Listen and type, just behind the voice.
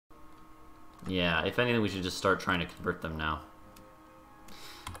Yeah, if anything, we should just start trying to convert them now.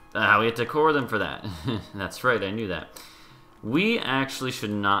 We have to core them for that. That's right, I knew that. We actually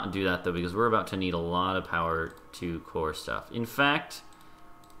should not do that, though, because we're about to need a lot of power to core stuff. In fact,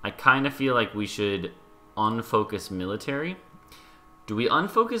 I kind of feel like we should unfocus military. Do we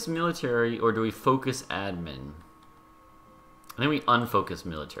unfocus military, or do we focus admin? I think we unfocus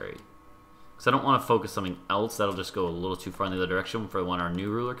military. Because I don't want to focus something else. That'll just go a little too far in the other direction for when our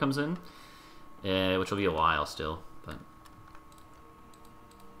new ruler comes in. Which will be a while still. But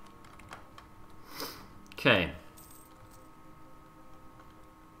okay.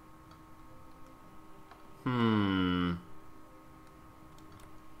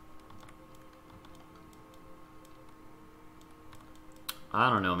 I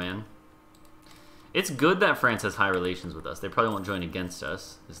don't know, man. It's good that France has high relations with us. They probably won't join against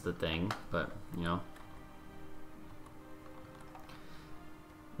us, is the thing. But, you know.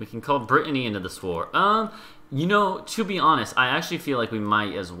 We can call Brittany into this war. You know, to be honest, I actually feel like we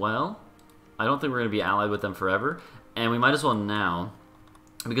might as well. I don't think we're going to be allied with them forever. And we might as well now.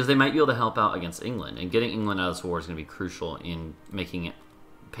 Because they might be able to help out against England. And getting England out of this war is going to be crucial in making it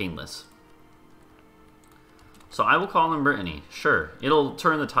painless. So I will call in Brittany. Sure. It'll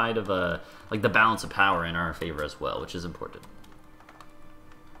turn the tide of, like, the balance of power in our favor as well, which is important.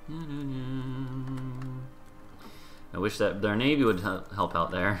 I wish that their navy would help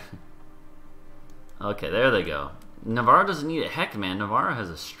out there. Okay, there they go. Navarre doesn't need it. Heck, man, Navarre has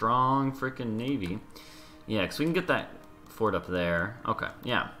a strong freaking navy. Yeah, because we can get that fort up there. Okay,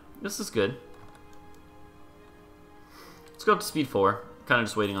 yeah. This is good. Let's go up to speed 4. Kind of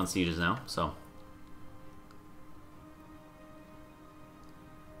just waiting on sieges now, so.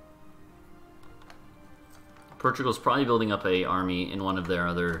 Portugal's probably building up an army in one of their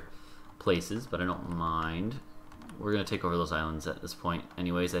other places, but I don't mind. We're going to take over those islands at this point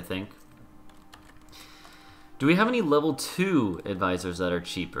anyways, I think. Do we have any level 2 advisors that are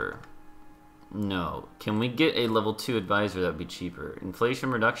cheaper? No. Can we get a level 2 advisor that would be cheaper? Inflation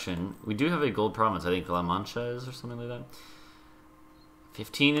reduction. We do have a gold province. I think La Mancha is or something like that.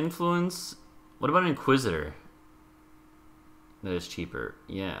 15 influence. What about an inquisitor? That is cheaper.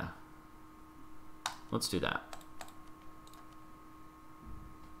 Yeah. Let's do that.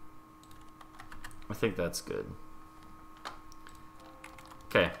 I think that's good.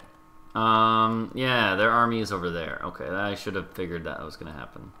 Okay. Yeah, their army is over there. Okay, I should have figured that was going to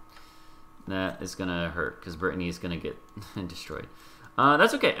happen. That is going to hurt, because Brittany is going to get destroyed.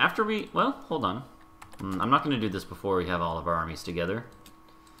 That's okay. After we... Well, hold on. I'm not going to do this before we have all of our armies together.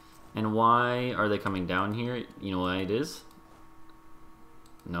 And why are they coming down here? You know why it is?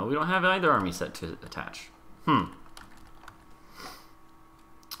 No, we don't have either army set to attach.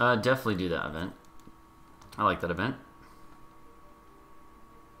 Definitely do that event. I like that event.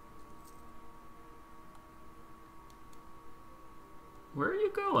 Where are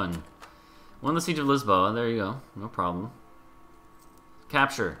you going? Won the Siege of Lisboa. There you go. No problem.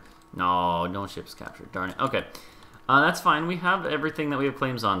 Capture. No, no ships captured. Darn it. Okay. That's fine. We have everything that we have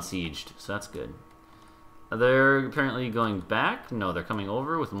claims on sieged, so that's good. They're apparently going back. No, they're coming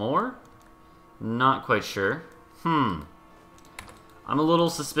over with more. Not quite sure. I'm a little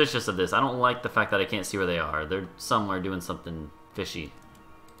suspicious of this. I don't like the fact that I can't see where they are. They're somewhere doing something fishy.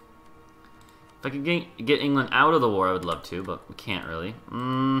 If I could get England out of the war, I would love to, but we can't really.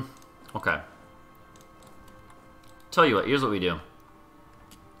 Okay. Tell you what, here's what we do.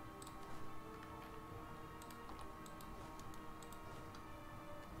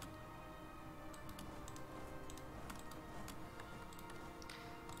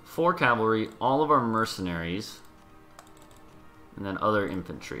 Four cavalry, all of our mercenaries, and then other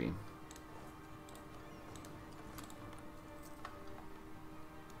infantry.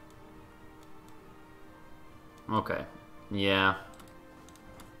 Okay. Yeah.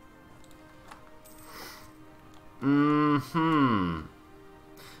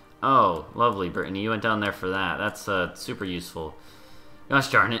 Oh, lovely, Brittany. You went down there for that. That's super useful. Gosh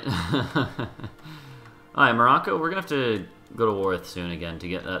darn it. Alright, Morocco, we're going to have to go to war with soon again to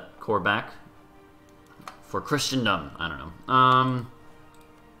get that core back. For Christendom. I don't know. I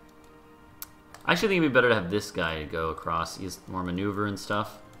actually think it'd be better to have this guy go across. He has more maneuver and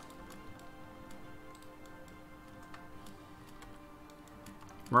stuff.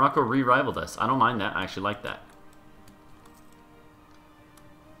 Morocco re-rivaled us. I don't mind that. I actually like that.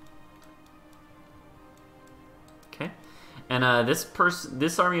 Okay. And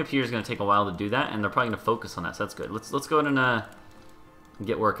this army up here is going to take a while to do that, and they're probably going to focus on that, so that's good. Let's go ahead and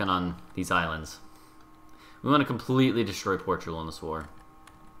get working on these islands. We want to completely destroy Portugal in this war.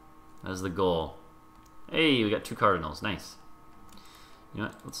 That's the goal. Hey, we got 2 cardinals. Nice. You know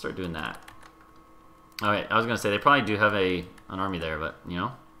what? Let's start doing that. Alright, I was going to say, they probably do have an army there, but, you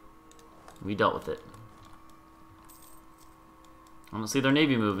know, we dealt with it. I don't see their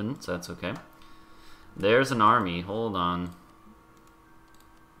navy moving, so that's okay. There's an army. Hold on.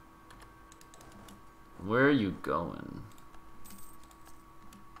 Where are you going?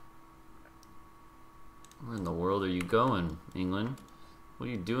 Where in the world are you going, England? What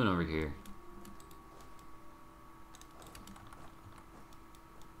are you doing over here?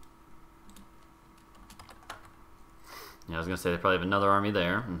 Yeah, I was gonna say they probably have another army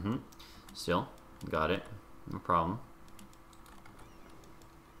there. Still, got it. No problem.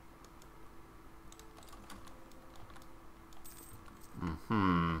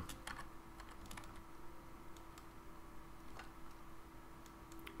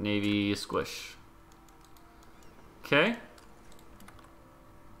 Navy squish. Okay.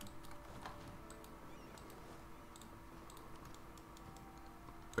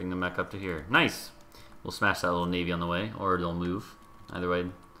 Bring them back up to here. Nice. We'll smash that little navy on the way, or they'll move. Either way,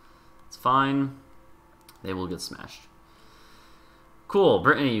 it's fine. They will get smashed. Cool.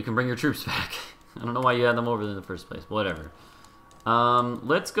 Brittany, you can bring your troops back. I don't know why you had them over in the first place. Whatever.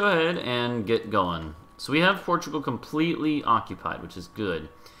 Let's go ahead and get going. So we have Portugal completely occupied, which is good.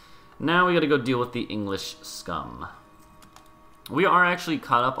 Now we got to go deal with the English scum. We are actually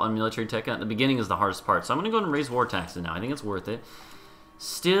caught up on military tech. At the beginning is the hardest part. So I'm going to go ahead and raise war taxes now. I think it's worth it.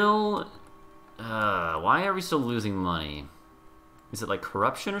 Still, why are we still losing money? Is it like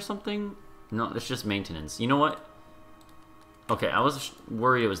corruption or something? No, it's just maintenance. You know what? Okay, I was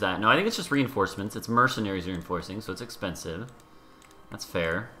worried it was that. No, I think it's just reinforcements. It's mercenaries reinforcing, so it's expensive. That's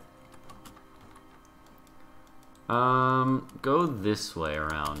fair. Go this way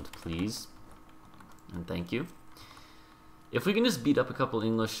around, please. And thank you. If we can just beat up a couple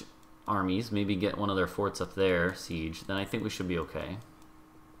English armies, maybe get one of their forts up there, siege, then I think we should be okay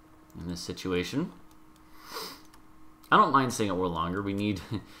in this situation. I don't mind staying at war longer. We need,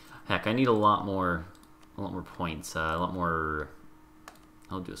 heck, I need a lot more points, a lot more.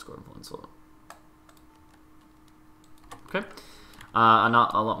 I'll do a score of points. Okay,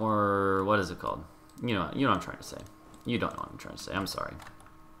 not a lot more. What is it called? You know what I'm trying to say. You don't know what I'm trying to say. I'm sorry.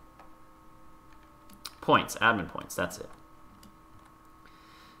 Points, admin points. That's it.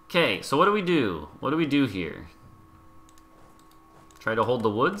 Okay, so what do we do? What do we do here? Try to hold the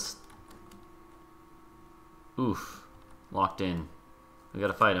woods? Oof. Locked in. We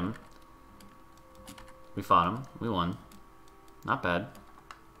gotta fight him. We fought him. We won. Not bad.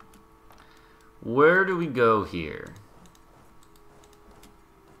 Where do we go here?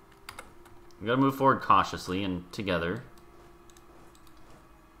 We gotta move forward cautiously and together.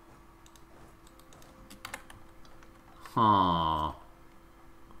 Huh.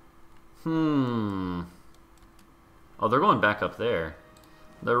 Oh, they're going back up there.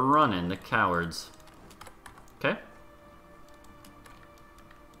 They're running, the cowards. Okay.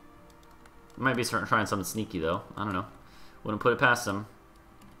 Might be trying something sneaky, though. I don't know. Wouldn't put it past them.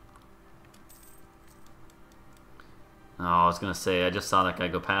 Oh, I was going to say, I just saw that guy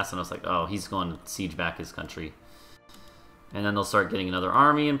go past, and I was like, oh, he's going to siege back his country. And then they'll start getting another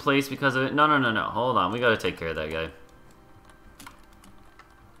army in place because of it. No, no, no, no. Hold on. We got to take care of that guy.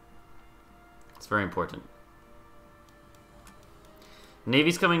 It's very important.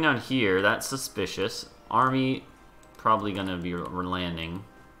 Navy's coming down here. That's suspicious. Army probably going to be landing.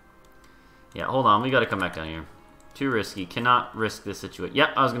 Yeah, hold on. We got to come back down here. Too risky. Cannot risk this situation.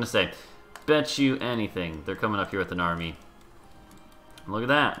 Yep, I was going to say. Bet you anything. They're coming up here with an army. Look at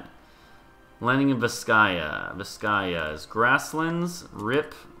that. Landing in Vizcaya. Vizcaya's grasslands.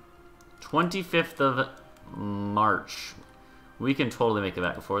 RIP. 25th of March. We can totally make it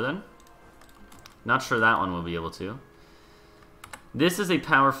back before then. Not sure that one will be able to. This is a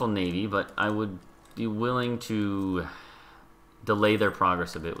powerful navy, but I would be willing to delay their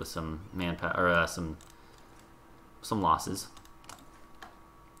progress a bit with some manpower or some losses.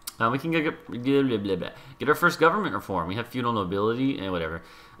 We can get our first government reform. We have feudal nobility and whatever.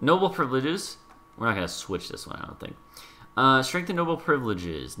 Noble privileges. We're not going to switch this one, I don't think. Strengthen noble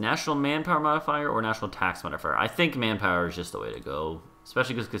privileges. National manpower modifier or national tax modifier. I think manpower is just the way to go.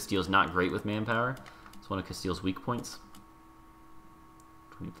 Especially because Castile's not great with manpower. It's one of Castile's weak points.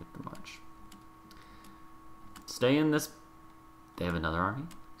 25th of March. Stay in this. They have another army?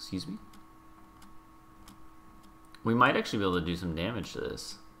 Excuse me? We might actually be able to do some damage to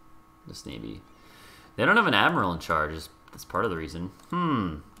this navy. They don't have an admiral in charge. That's part of the reason.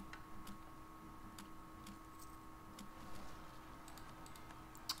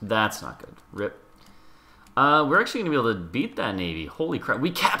 That's not good. RIP. We're actually going to be able to beat that navy. Holy crap. We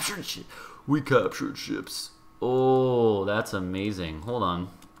captured ships. Oh, that's amazing. Hold on.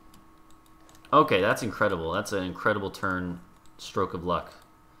 Okay, that's incredible. That's an incredible turn, stroke of luck.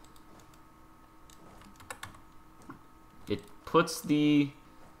 It puts the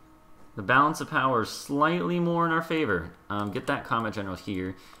balance of power slightly more in our favor. Get that combat general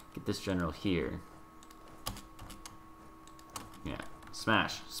here. Get this general here. Yeah,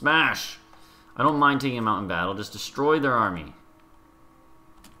 smash, smash! I don't mind taking them out in battle. Just destroy their army.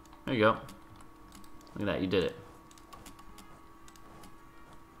 There you go. Look at that, you did it.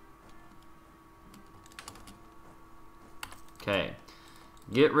 Okay.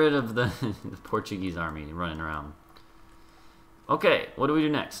 Get rid of the, the Portuguese army running around. Okay, what do we do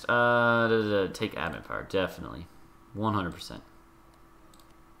next? Take admin power, definitely. 100%.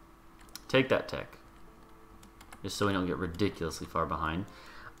 Take that tech. Just so we don't get ridiculously far behind.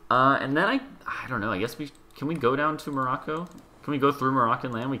 And then I don't know, I guess can we go down to Morocco? Can we go through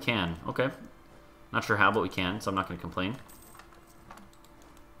Moroccan land? We can. Okay. Not sure how, but we can, so I'm not going to complain.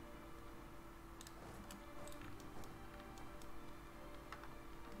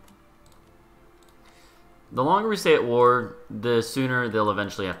 The longer we stay at war, the sooner they'll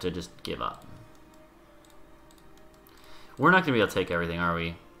eventually have to just give up. We're not going to be able to take everything, are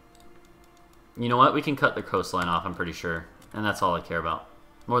we? You know what? We can cut the coastline off, I'm pretty sure. And that's all I care about.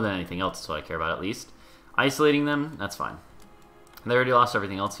 More than anything else, that's what I care about, at least. Isolating them, that's fine. They already lost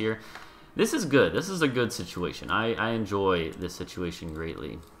everything else here. This is good. This is a good situation. I enjoy this situation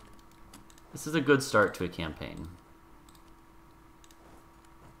greatly. This is a good start to a campaign.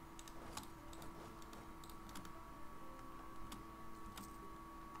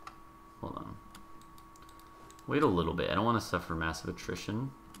 Hold on. Wait a little bit. I don't want to suffer massive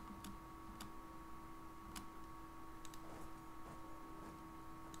attrition.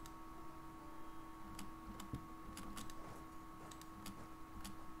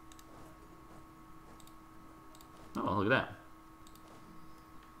 Oh, look at that.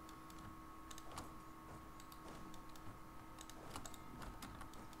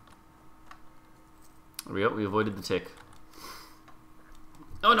 There we go. We avoided the tick.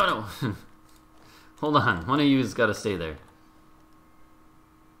 Oh, no, no. Hold on. One of you has got to stay there.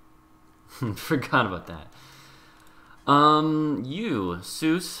 Forgot about that. You,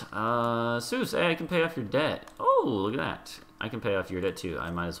 Seuss. Seuss, hey, I can pay off your debt. Oh, look at that. I can pay off your debt too. I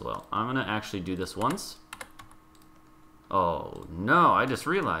might as well. I'm going to actually do this once. Oh, no. I just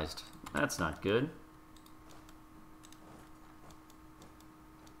realized. That's not good.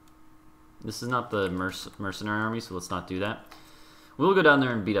 This is not the mercenary army, so let's not do that. We'll go down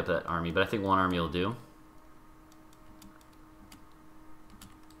there and beat up that army, but I think one army will do.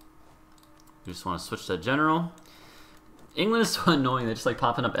 We just want to switch that general. England is so annoying. They're just like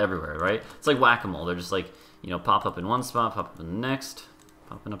popping up everywhere, right? It's like whack-a-mole. They're just like, you know, pop up in one spot, pop up in the next,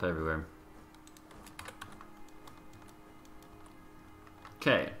 popping up everywhere.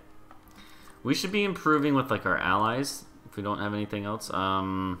 Okay. We should be improving with like our allies if we don't have anything else.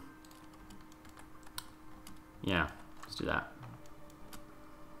 Yeah, let's do that.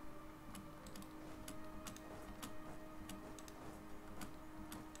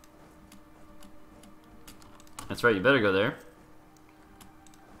 That's right, you better go there.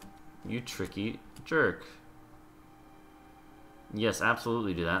 You tricky jerk. Yes,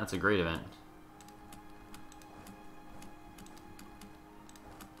 absolutely do that. That's a great event.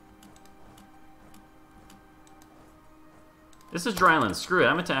 This is dryland. Screw it,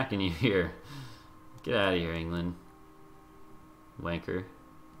 I'm attacking you here. Get out of here, England. Wanker.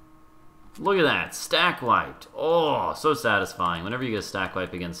 Look at that, stack wiped. Oh, so satisfying. Whenever you get a stack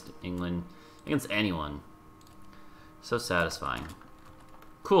wipe against England, against anyone. So satisfying.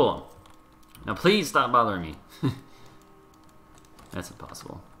 Cool. Now please stop bothering me. That's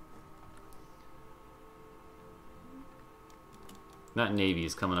impossible. That Navy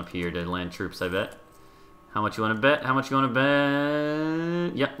is coming up here to land troops, I bet. How much you want to bet? How much you want to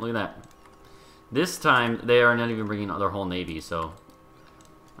bet? Yep, look at that. This time, they are not even bringing their whole Navy, so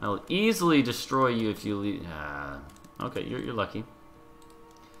I'll easily destroy you if you leave. Okay, you're lucky.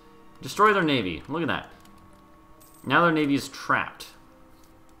 Destroy their Navy. Look at that. Now their Navy is trapped.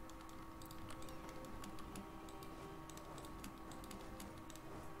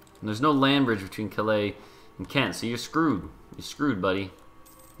 And there's no land bridge between Calais and Kent, so you're screwed. You're screwed, buddy.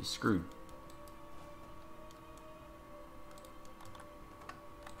 You're screwed.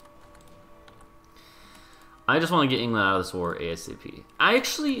 I just want to get England out of this war ASAP. I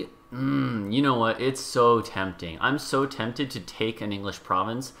actually, you know what? It's so tempting. I'm so tempted to take an English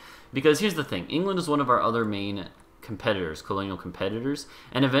province because here's the thing. England is one of our other main competitors, colonial competitors,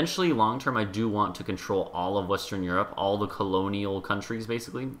 and eventually, long term, I do want to control all of Western Europe, all the colonial countries,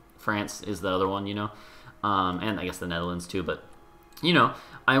 basically. France is the other one, you know, and I guess the Netherlands too, but you know,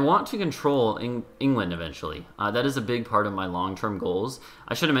 I want to control England eventually. That is a big part of my long-term goals.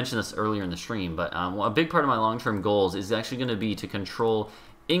 I should have mentioned this earlier in the stream, but a big part of my long-term goals is actually going to be to control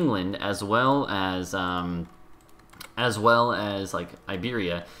England as well as like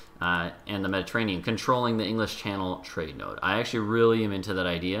Iberia and the Mediterranean, controlling the English Channel trade node. I actually really am into that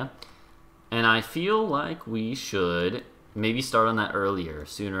idea, and I feel like we should maybe start on that earlier,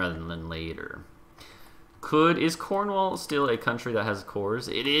 sooner rather than later. Is Cornwall still a country that has cores?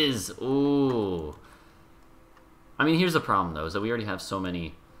 It is. Ooh. I mean, here's the problem though, is that we already have so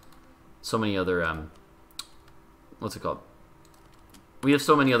many other what's it called? We have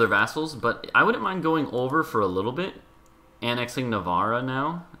so many other vassals, but I wouldn't mind going over for a little bit, annexing Navarra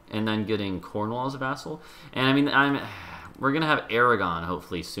now, and then getting Cornwall as a vassal. And I mean, we're gonna have Aragon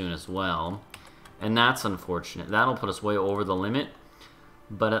hopefully soon as well, and that's unfortunate. That'll put us way over the limit,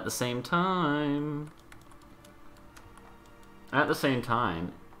 but at the same time, it's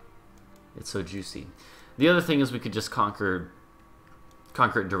so juicy. The other thing is we could just conquer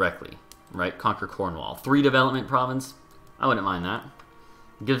it directly, right? Conquer Cornwall. 3 development province. I wouldn't mind that.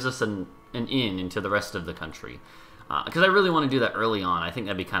 Gives us an in into the rest of the country. Because I really want to do that early on. I think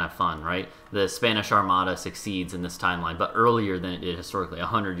that'd be kind of fun, right? The Spanish Armada succeeds in this timeline, but earlier than it did historically,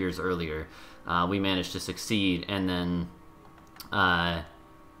 100 years earlier, we managed to succeed, and then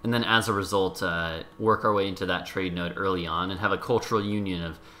as a result, work our way into that trade node early on and have a cultural union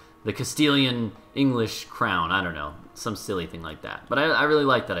of the Castilian English crown. I don't know, some silly thing like that. But I really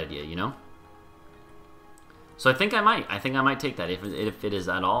like that idea, you know? So I think I might take that if it is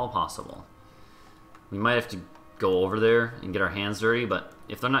at all possible. We might have to go over there and get our hands dirty, but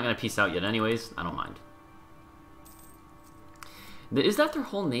if they're not going to peace out yet anyways, I don't mind. Is that their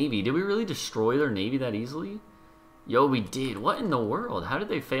whole navy? Did we really destroy their navy that easily? Yo, we did. What in the world? How did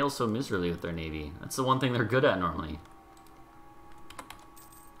they fail so miserably with their navy? That's the one thing they're good at normally.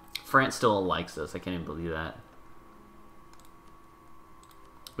 France still likes us. I can't even believe that.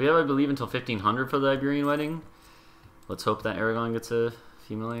 We have, I believe, until 1500 for the Iberian wedding. Let's hope that Aragon gets a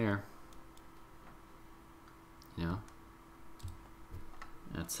female heir. You know?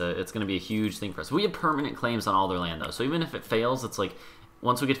 It's going to be a huge thing for us. We have permanent claims on all their land, though. So even if it fails, it's like,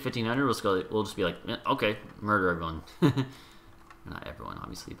 once we get 1500, we'll just be like, okay, murder everyone. Not everyone,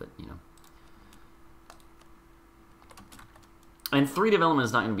 obviously, but, you know. And 3 development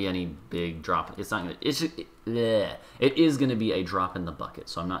is not going to be any big drop. It's not going to... It is going to be a drop in the bucket,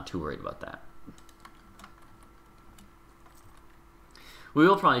 so I'm not too worried about that. We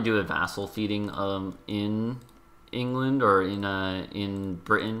will probably do a vassal feeding in England, or in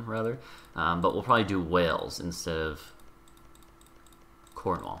Britain, rather. But we'll probably do Wales instead of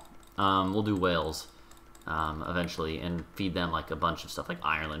Cornwall. We'll do Wales eventually and feed them like a bunch of stuff, like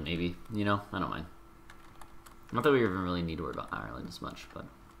Ireland maybe, you know? I don't mind. Not that we even really need to worry about Ireland as much, but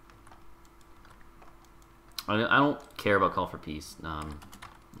I don't care about Call for Peace. You know.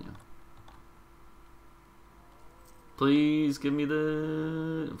 Please give me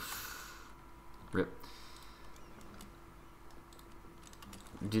the... Rip.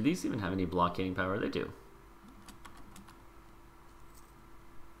 Do these even have any blockading power? They do.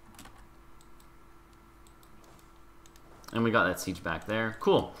 And we got that siege back there.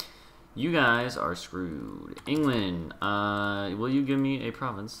 Cool. You guys are screwed. England, will you give me a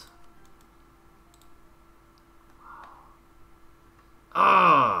province?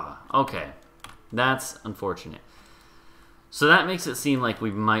 Ah, okay. That's unfortunate. So that makes it seem like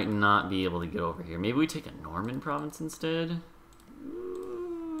we might not be able to get over here. Maybe we take a Norman province instead?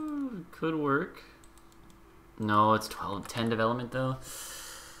 Ooh, could work. No, it's 10 development though.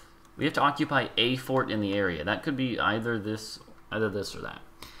 We have to occupy a fort in the area. That could be either this or that.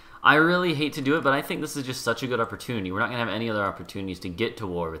 I really hate to do it, but I think this is just such a good opportunity. We're not going to have any other opportunities to get to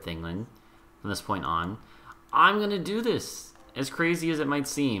war with England from this point on. I'm going to do this. As crazy as it might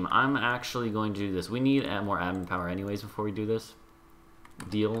seem, I'm actually going to do this. We need more admin power anyways before we do this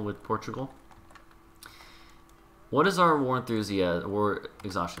deal with Portugal. What is our war enthusiasm, war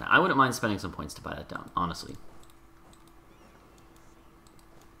exhaustion? I wouldn't mind spending some points to buy that down, honestly.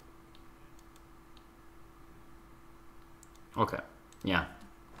 Okay, yeah.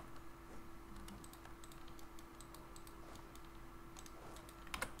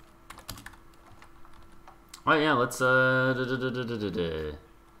 Oh yeah, let's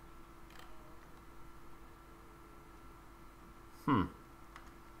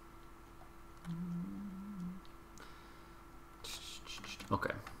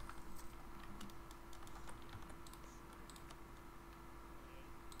Okay.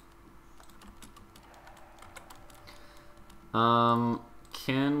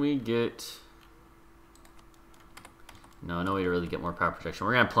 Can we get No, no way to really get more power projection.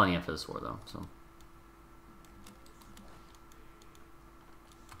 We're gonna have plenty after this war, though. So,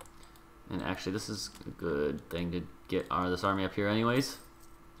 and actually, this is a good thing to get this army up here, anyways.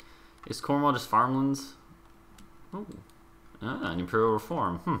 Is Cornwall just farmlands? Oh, an imperial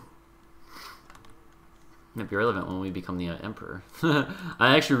reform. Might be relevant when we become the emperor.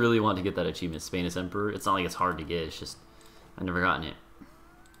 I actually really want to get that achievement, Spain as emperor. It's not like it's hard to get. It's just I've never gotten it.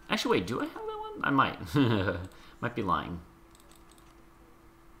 Actually, wait, do I have that one? I might. Might be lying.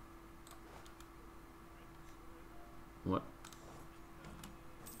 What?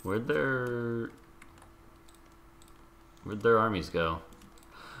 Where'd their armies go?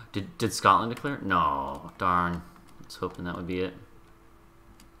 Did Scotland declare? No, darn. I was hoping that would be it.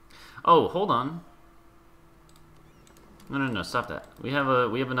 Oh, hold on. No, stop that. We have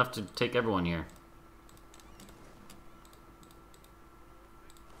enough to take everyone here.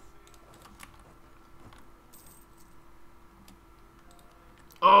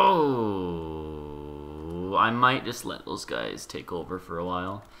 Oh, I might just let those guys take over for a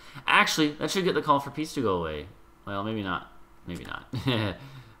while. Actually, that should get the call for peace to go away. Well, maybe not. Maybe not.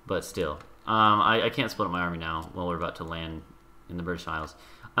 But still. I can't split up my army now while we're about to land in the British Isles.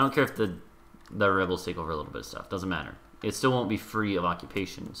 I don't care if the rebels take over a little bit of stuff. Doesn't matter. It still won't be free of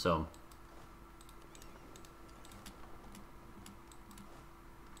occupation, so...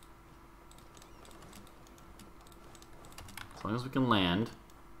 As long as we can land...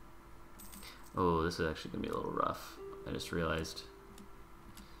 Oh, this is actually going to be a little rough. I just realized.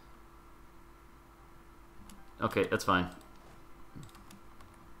 Okay, that's fine.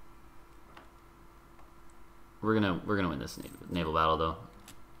 We're gonna win this naval battle, though.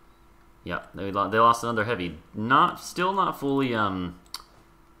 Yep, they lost another heavy. Still not fully,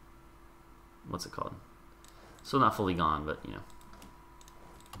 what's it called? Still not fully gone, but, you know.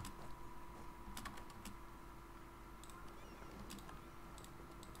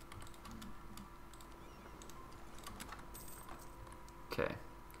 Okay.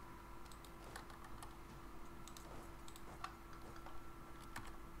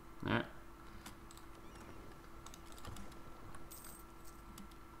 Alright.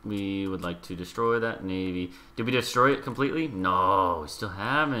 We would like to destroy that navy. Did we destroy it completely? No, we still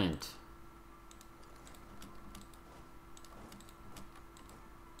haven't.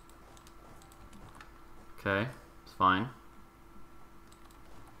 Okay, it's fine.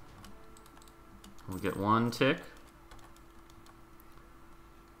 We'll get one tick.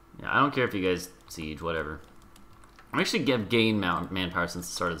 Yeah, I don't care if you guys siege, whatever. I actually have gained manpower since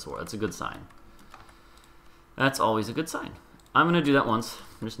the start of this war. That's a good sign. That's always a good sign. I'm going to do that once,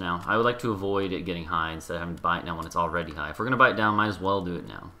 just now. I would like to avoid it getting high instead of having to buy it now when it's already high. If we're going to buy it down, might as well do it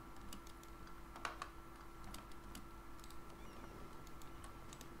now.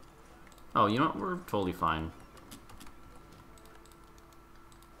 Oh, you know what? We're totally fine.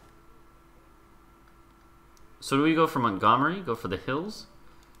 So do we go for Montgomery? Go for the hills?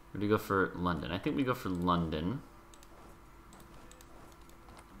 Or do we go for London? I think we go for London.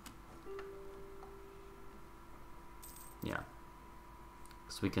 Yeah.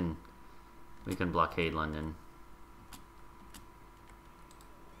 So we can blockade London.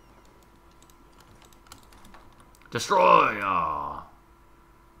 Destroy! Aww.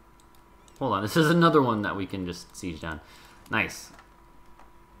 Hold on, this is another one that we can just siege down. Nice.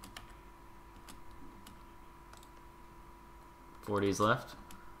 4 days left.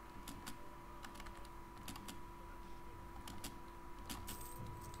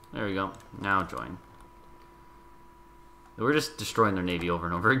 There we go. Now join. We're just destroying their navy over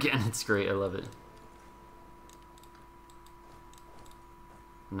and over again. It's great. I love it.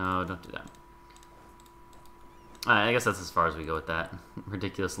 No, don't do that. I guess that's as far as we go with that.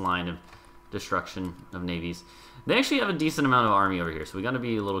 Ridiculous line of destruction of navies. They actually have a decent amount of army over here, so we got to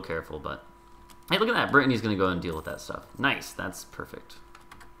be a little careful, but... Hey, look at that. Brittany's going to go and deal with that stuff. Nice. That's perfect.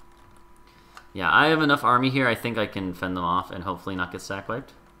 Yeah, I have enough army here. I think I can fend them off and hopefully not get sack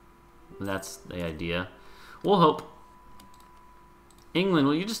wiped. That's the idea. We'll hope. England,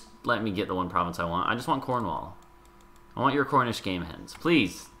 will you just let me get the one province I want? I just want Cornwall. I want your Cornish game hens.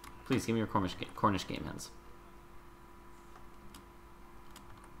 Please. Please, give me your Cornish game hens.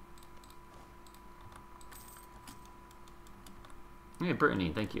 Hey,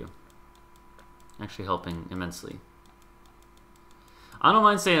 Brittany, thank you. Actually helping immensely. I don't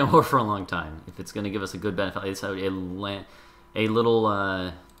mind staying at war for a long time if it's going to give us a good benefit. It's a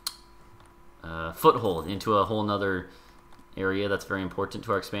little foothold into a whole nother area that's very important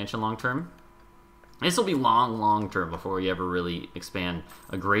to our expansion long term. This will be long term before we ever really expand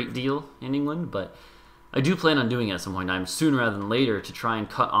a great deal in England, but I do plan on doing it at some point in time, sooner rather than later, to try and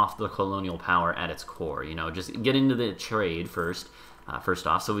cut off the colonial power at its core. You know, just get into the trade first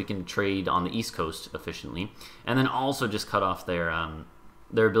off, so we can trade on the East Coast efficiently, and then also just cut off their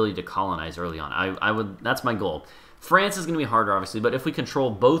ability to colonize early on. That's my goal. France is going to be harder, obviously, but if we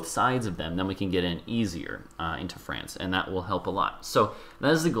control both sides of them, then we can get in easier into France, and that will help a lot. So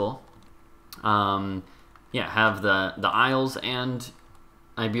that is the goal. Yeah, have the Isles and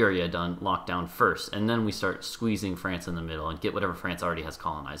Iberia locked down first, and then we start squeezing France in the middle and get whatever France already has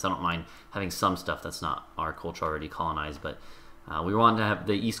colonized. I don't mind having some stuff that's not our culture already colonized, but we want to have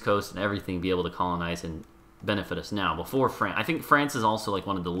the East Coast and everything be able to colonize and benefit us now before France. I think France is also like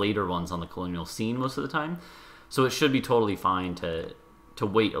one of the later ones on the colonial scene most of the time, so it should be totally fine to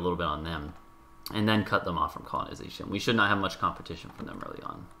wait a little bit on them and then cut them off from colonization. We should not have much competition from them early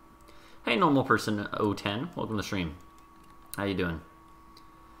on. Hey, normal person 010, welcome to the stream. How you doing?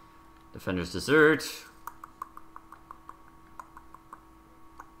 Defender's Dessert.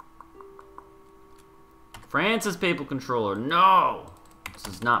 France is papal controller. No! This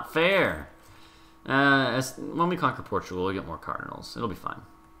is not fair. When we conquer Portugal, we'll get more cardinals. It'll be fine.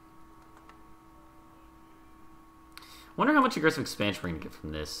 Wonder how much aggressive expansion we're going to get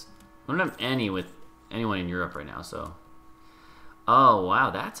from this. I don't have any with anyone in Europe right now, so... Oh, wow,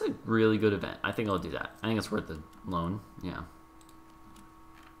 that's a really good event. I think I'll do that. I think it's worth the loan. Yeah.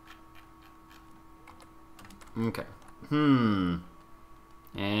 Okay. And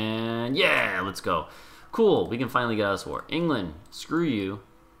yeah, let's go. Cool, we can finally get out of this war. England, screw you.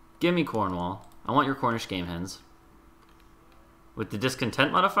 Give me Cornwall. I want your Cornish game hens. With the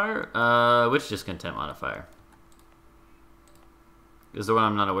discontent modifier? Which discontent modifier? Is there one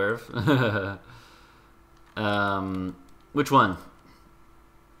I'm not aware of? Which one?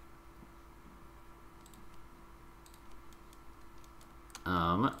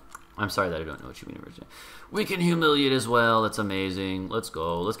 I'm sorry that I don't know what you mean originally. We can humiliate as well. That's amazing. Let's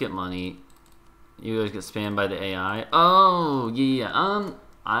go. Let's get money. You guys get spammed by the AI. Oh, yeah.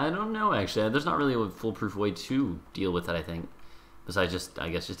 I don't know, actually. There's not really a foolproof way to deal with it, I think. Besides just, I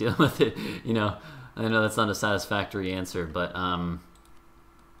guess, just dealing with it. You know, I know that's not a satisfactory answer, but, I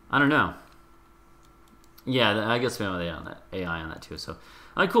don't know. Yeah, I get spammed by the AI on that too. So, all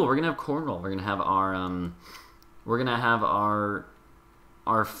right, cool. We're gonna have Cornwall. We're gonna have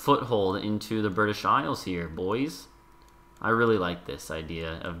our foothold into the British Isles here, boys. I really like this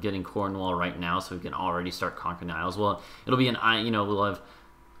idea of getting Cornwall right now, so we can already start conquering the Isles. Well, it'll be we'll have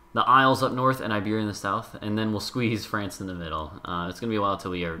the Isles up north and Iberia in the south, and then we'll squeeze France in the middle. It's gonna be a while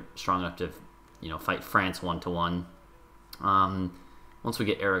till we are strong enough to, fight France 1-to-1. Once we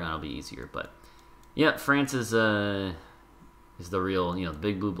get Aragon, it'll be easier. But yeah, France is the real, the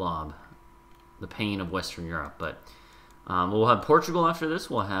big blue blob, the pain of Western Europe. But we'll have Portugal after this.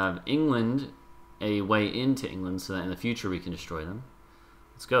 We'll have England, a way into England, so that in the future we can destroy them.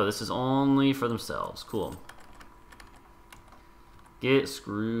 Let's go. This is only for themselves. Cool. Get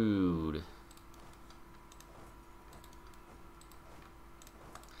screwed.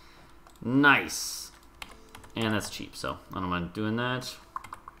 Nice. And that's cheap, so I don't mind doing that.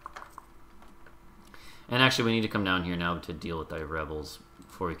 And actually, we need to come down here now to deal with the rebels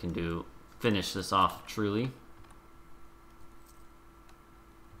before we can finish this off truly.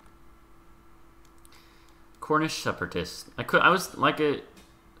 Cornish separatists. I was like a...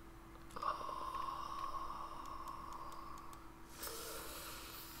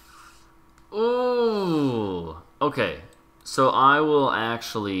 Ooh. Okay. So I will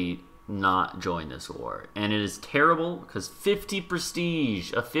actually not join this war. And it is terrible because 50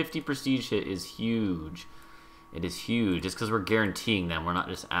 prestige. A 50 prestige hit is huge. It is huge. Just because we're guaranteeing them. We're not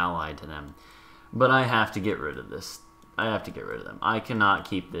just allied to them. But I have to get rid of this. I have to get rid of them. I cannot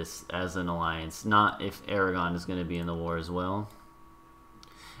keep this as an alliance. Not if Aragon is going to be in the war as well.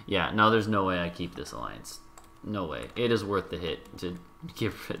 Yeah, no, there's no way I keep this alliance. No way. It is worth the hit to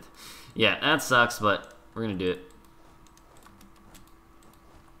get rid. Yeah, that sucks, but we're going to do it.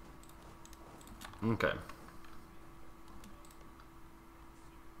 Okay.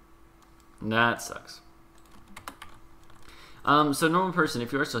 That sucks. So normal person,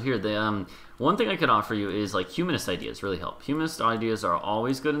 if you are still here, one thing I could offer you is like humanist ideas really help. Humanist ideas are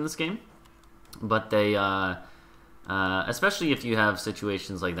always good in this game, but they, especially if you have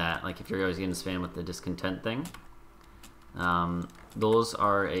situations like that, like if you're always getting spammed with the discontent thing, that's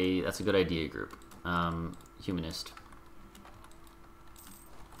a good idea group. Humanist.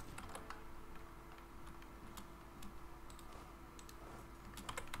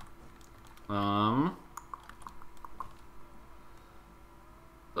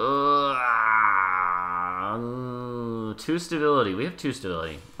 Two stability. We have 2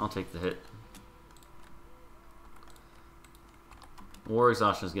 stability. I'll take the hit. War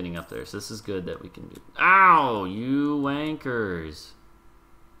exhaustion is getting up there, so this is good that we can do... Ow! You wankers!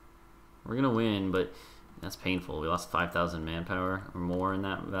 We're gonna win, but that's painful. We lost 5,000 manpower or more in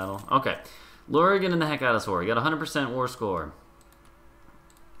that battle. Okay. Laura getting the heck out of this war. We got 100% war score.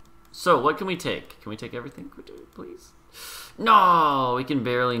 So, what can we take? Can we take everything, please? No! We can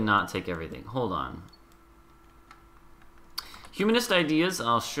barely not take everything. Hold on. Humanist ideas,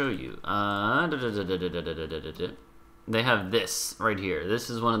 I'll show you. They have this right here. This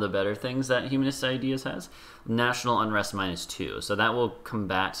is one of the better things that Humanist Ideas has. National unrest -2. So that will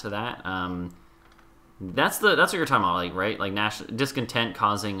combat to that. That's what you're talking about, like, right? Like national discontent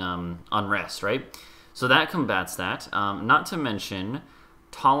causing unrest, right? So that combats that. Not to mention,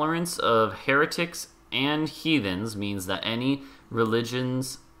 tolerance of heretics and heathens means that any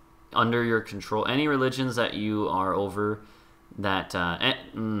religions under your control, any religions that you are over, that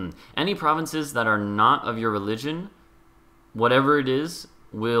any provinces that are not of your religion, whatever it is,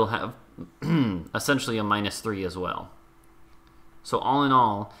 will have essentially a -3 as well. So all in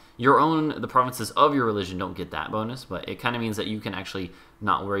all, the provinces of your religion don't get that bonus, but it kind of means that you can actually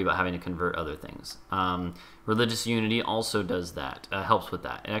not worry about having to convert other things. Religious unity also does that, helps with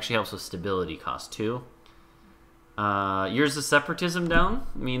that. It actually helps with stability cost too. Years of separatism down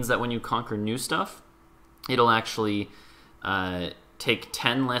means that when you conquer new stuff, it'll actually take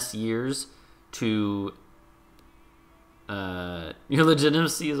 10 less years to... your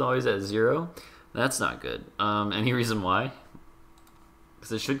legitimacy is always at 0. That's not good. Any reason why?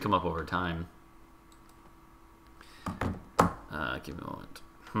 Because it should come up over time. Give me a moment.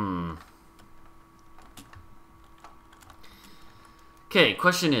 Okay,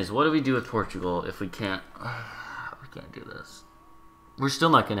 question is, what do we do with Portugal if we can't... we can't do this. We're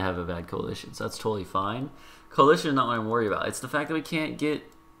still not going to have a bad coalition, so that's totally fine. Coalition is not what I'm worried about. It's the fact that we can't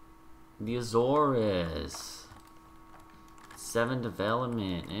get the Azores. 7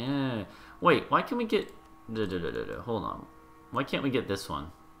 development. Yeah. Wait, why can't we get... Hold on. Why can't we get this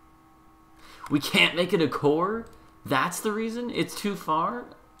one? We can't make it a core? That's the reason? It's too far?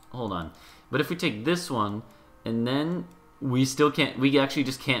 Hold on. But if we take this one, and then we still can't... We actually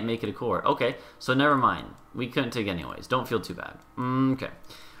just can't make it a core. Okay, so never mind. We couldn't take anyways. Don't feel too bad. Okay.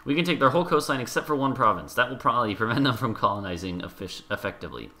 We can take their whole coastline except for one province. That will probably prevent them from colonizing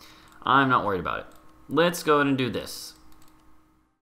effectively. I'm not worried about it. Let's go ahead and do this.